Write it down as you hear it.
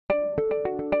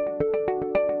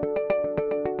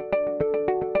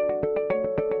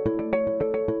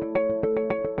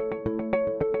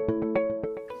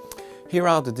Here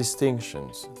are the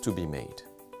distinctions to be made.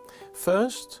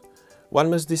 First, one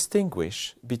must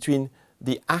distinguish between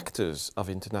the actors of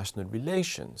international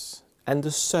relations and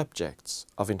the subjects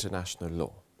of international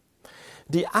law.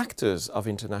 The actors of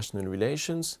international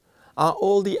relations are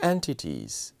all the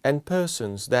entities and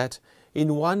persons that,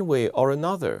 in one way or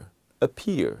another,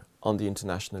 appear on the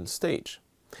international stage.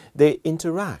 They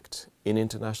interact in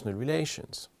international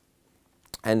relations.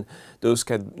 And those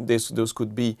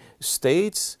could be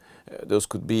states, those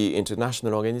could be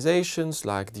international organizations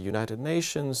like the United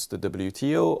Nations, the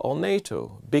WTO or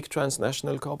NATO, big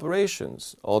transnational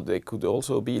corporations, or they could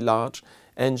also be large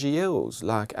NGOs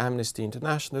like Amnesty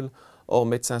International or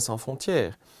Médecins Sans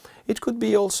Frontières. It could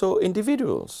be also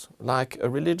individuals like a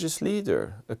religious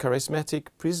leader, a charismatic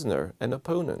prisoner, an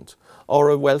opponent, or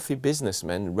a wealthy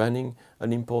businessman running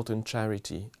an important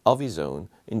charity of his own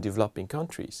in developing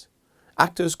countries.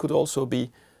 Actors could also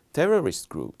be terrorist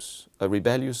groups, a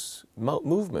rebellious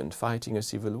movement fighting a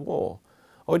civil war,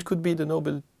 or it could be the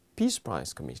Nobel Peace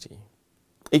Prize Committee.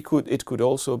 It could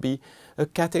also be a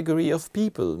category of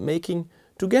people making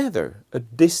together a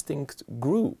distinct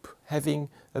group having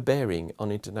a bearing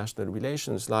on international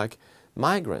relations, like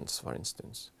migrants, for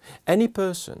instance. Any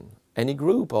person, any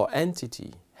group or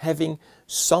entity having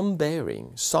some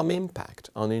bearing, some impact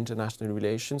on international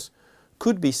relations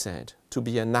could be said to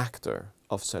be an actor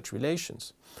of such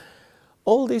relations.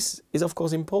 All this is of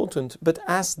course important, but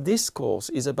as this course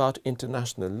is about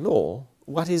international law,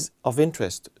 what is of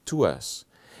interest to us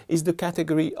is the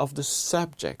category of the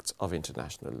subjects of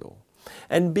international law.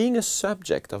 And being a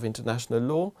subject of international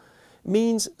law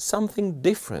means something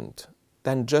different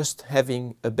than just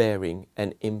having a bearing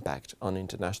and impact on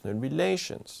international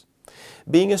relations.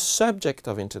 Being a subject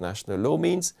of international law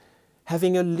means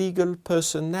having a legal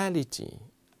personality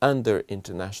under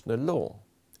international law,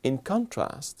 in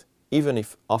contrast, even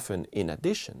if often in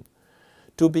addition,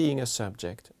 to being a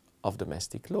subject of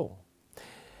domestic law.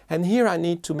 And here I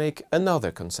need to make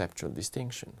another conceptual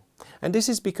distinction. And this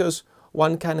is because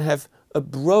one can have a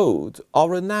broad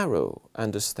or a narrow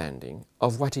understanding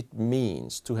of what it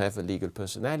means to have a legal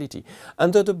personality.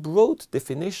 Under the broad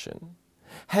definition,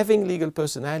 having legal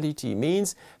personality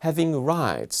means having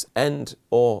rights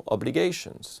and/or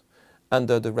obligations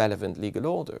under the relevant legal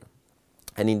order.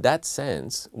 And in that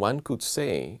sense, one could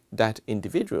say that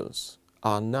individuals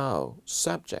are now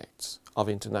subjects of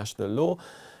international law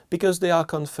because they are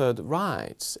conferred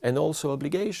rights and also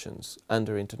obligations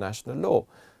under international law.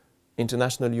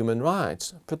 International human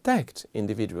rights protect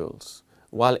individuals,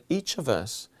 while each of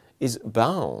us is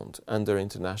bound under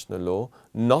international law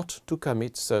not to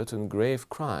commit certain grave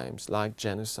crimes like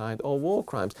genocide or war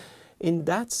crimes. In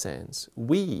that sense,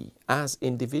 we as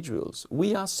individuals,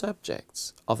 we are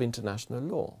subjects of international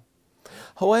law.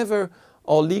 However,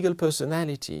 our legal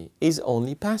personality is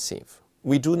only passive.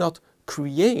 We do not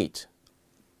create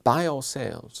by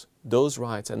ourselves those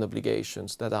rights and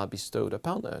obligations that are bestowed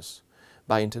upon us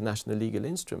by international legal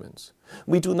instruments.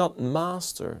 We do not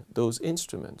master those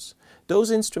instruments.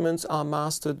 Those instruments are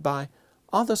mastered by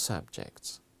other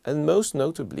subjects, and most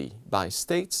notably by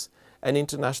states and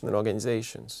international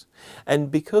organizations.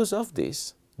 And because of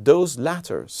this, those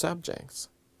latter subjects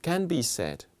can be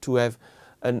said to have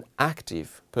an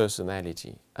active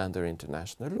personality under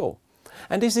international law.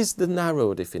 And this is the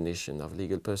narrow definition of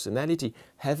legal personality.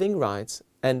 Having rights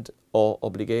and/or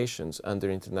obligations under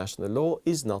international law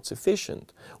is not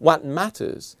sufficient. What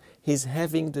matters is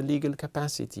having the legal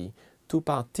capacity to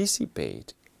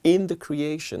participate in the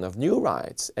creation of new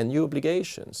rights and new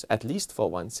obligations, at least for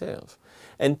oneself,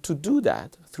 and to do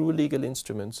that through legal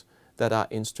instruments that are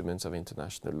instruments of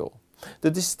international law. The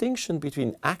distinction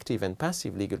between active and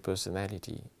passive legal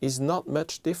personality is not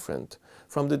much different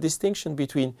from the distinction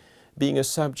between being a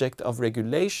subject of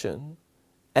regulation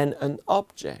and an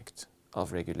object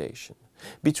of regulation,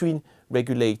 between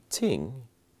regulating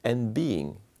and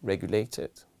being regulated.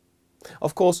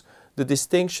 Of course, the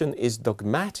distinction is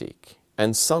dogmatic,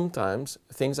 and sometimes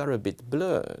things are a bit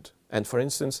blurred. And for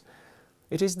instance,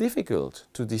 it is difficult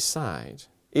to decide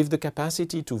if the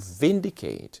capacity to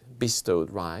vindicate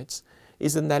bestowed rights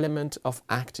is an element of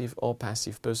active or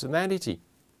passive personality.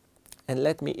 And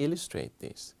let me illustrate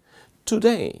this.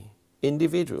 Today,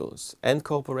 individuals and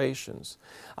corporations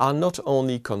are not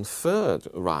only conferred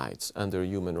rights under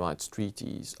human rights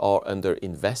treaties or under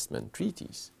investment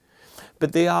treaties,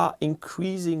 but they are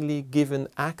increasingly given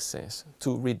access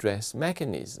to redress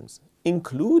mechanisms,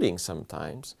 including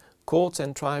sometimes courts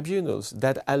and tribunals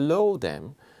that allow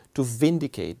them to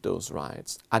vindicate those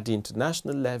rights at the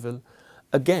international level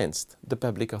against the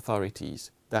public authorities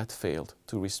that failed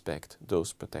to respect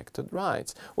those protected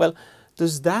rights. Well,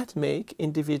 Does that make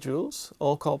individuals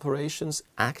or corporations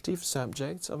active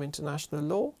subjects of international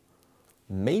law?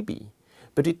 Maybe,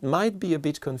 but it might be a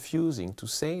bit confusing to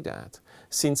say that,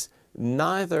 since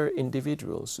neither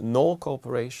individuals nor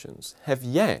corporations have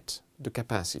yet the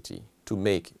capacity to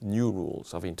make new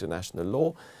rules of international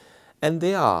law, and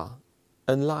they are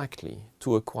unlikely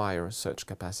to acquire such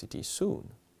capacity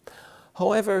soon.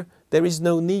 However, there is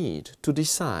no need to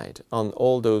decide on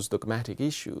all those dogmatic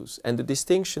issues, and the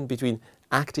distinction between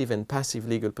active and passive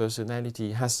legal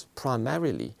personality has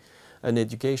primarily an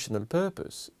educational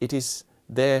purpose. It is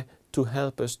there to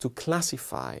help us to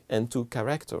classify and to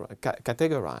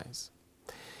categorize.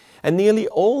 And nearly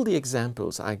all the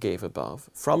examples I gave above,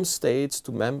 from states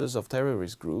to members of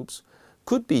terrorist groups,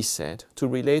 could be said to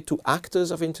relate to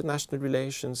actors of international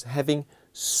relations having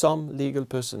some legal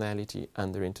personality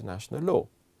under international law.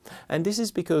 And this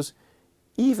is because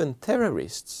even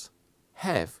terrorists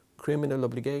have criminal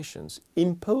obligations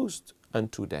imposed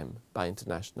unto them by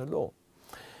international law.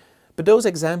 But those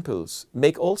examples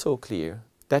make also clear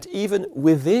that even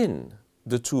within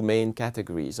the two main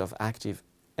categories of active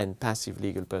and passive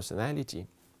legal personality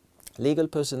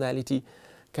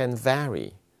can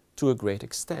vary to a great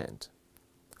extent.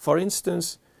 For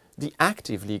instance, the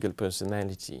active legal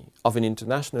personality of an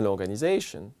international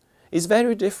organization is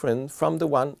very different from the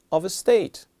one of a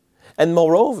state. And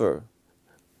moreover,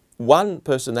 one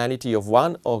personality of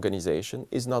one organization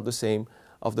is not the same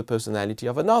of the personality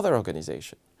of another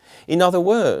organization. In other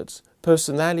words,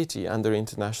 personality under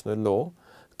international law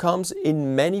comes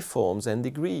in many forms and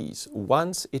degrees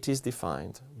once it is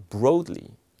defined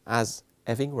broadly as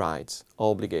having rights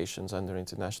or obligations under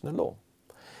international law.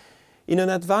 In an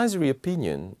advisory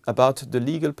opinion about the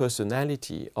legal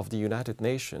personality of the United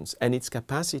Nations and its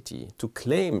capacity to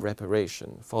claim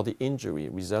reparation for the injury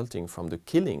resulting from the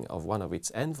killing of one of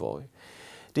its envoys,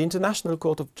 the International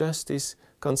Court of Justice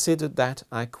considered that,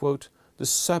 I quote, "The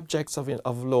subjects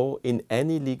of law in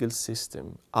any legal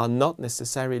system are not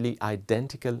necessarily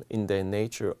identical in their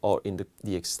nature or in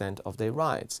the extent of their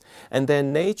rights, and their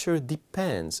nature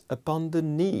depends upon the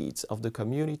needs of the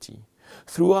community.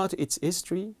 Throughout its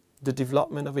history, the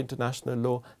development of international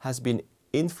law has been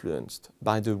influenced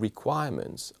by the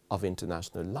requirements of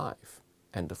international life."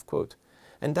 End of quote.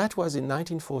 And that was in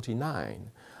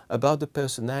 1949 about the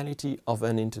personality of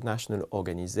an international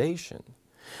organization.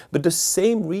 But the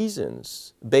same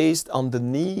reasons based on the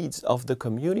needs of the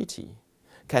community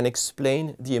can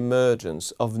explain the emergence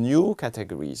of new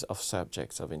categories of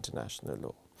subjects of international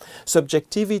law.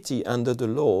 Subjectivity under the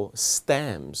law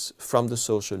stems from the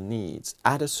social needs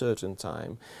at a certain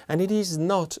time, and it is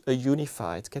not a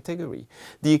unified category.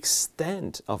 The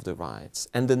extent of the rights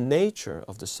and the nature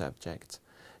of the subject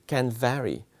can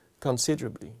vary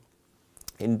considerably.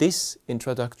 In this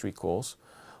introductory course,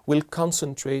 we'll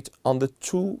concentrate on the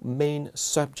two main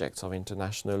subjects of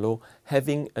international law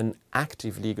having an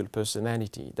active legal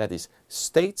personality, that is,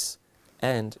 states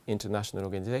and international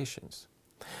organizations.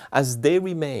 As they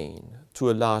remain,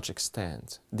 to a large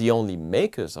extent, the only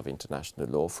makers of international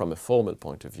law from a formal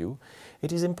point of view,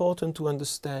 it is important to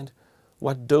understand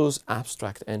what those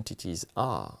abstract entities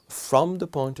are from the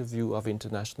point of view of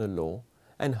international law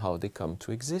and how they come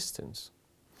to existence.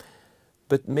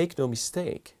 But make no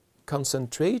mistake,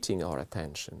 concentrating our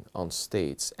attention on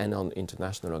states and on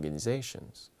international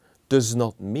organizations does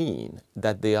not mean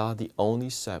that they are the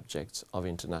only subjects of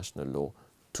international law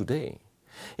today.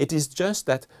 It is just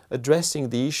that addressing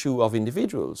the issue of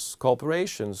individuals,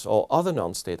 corporations or other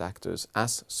non-state actors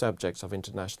as subjects of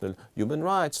international human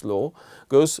rights law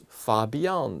goes far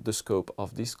beyond the scope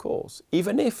of this course,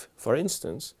 even if, for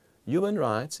instance, human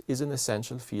rights is an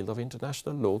essential field of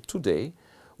international law today,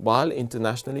 while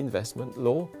international investment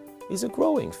law is a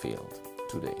growing field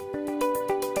today.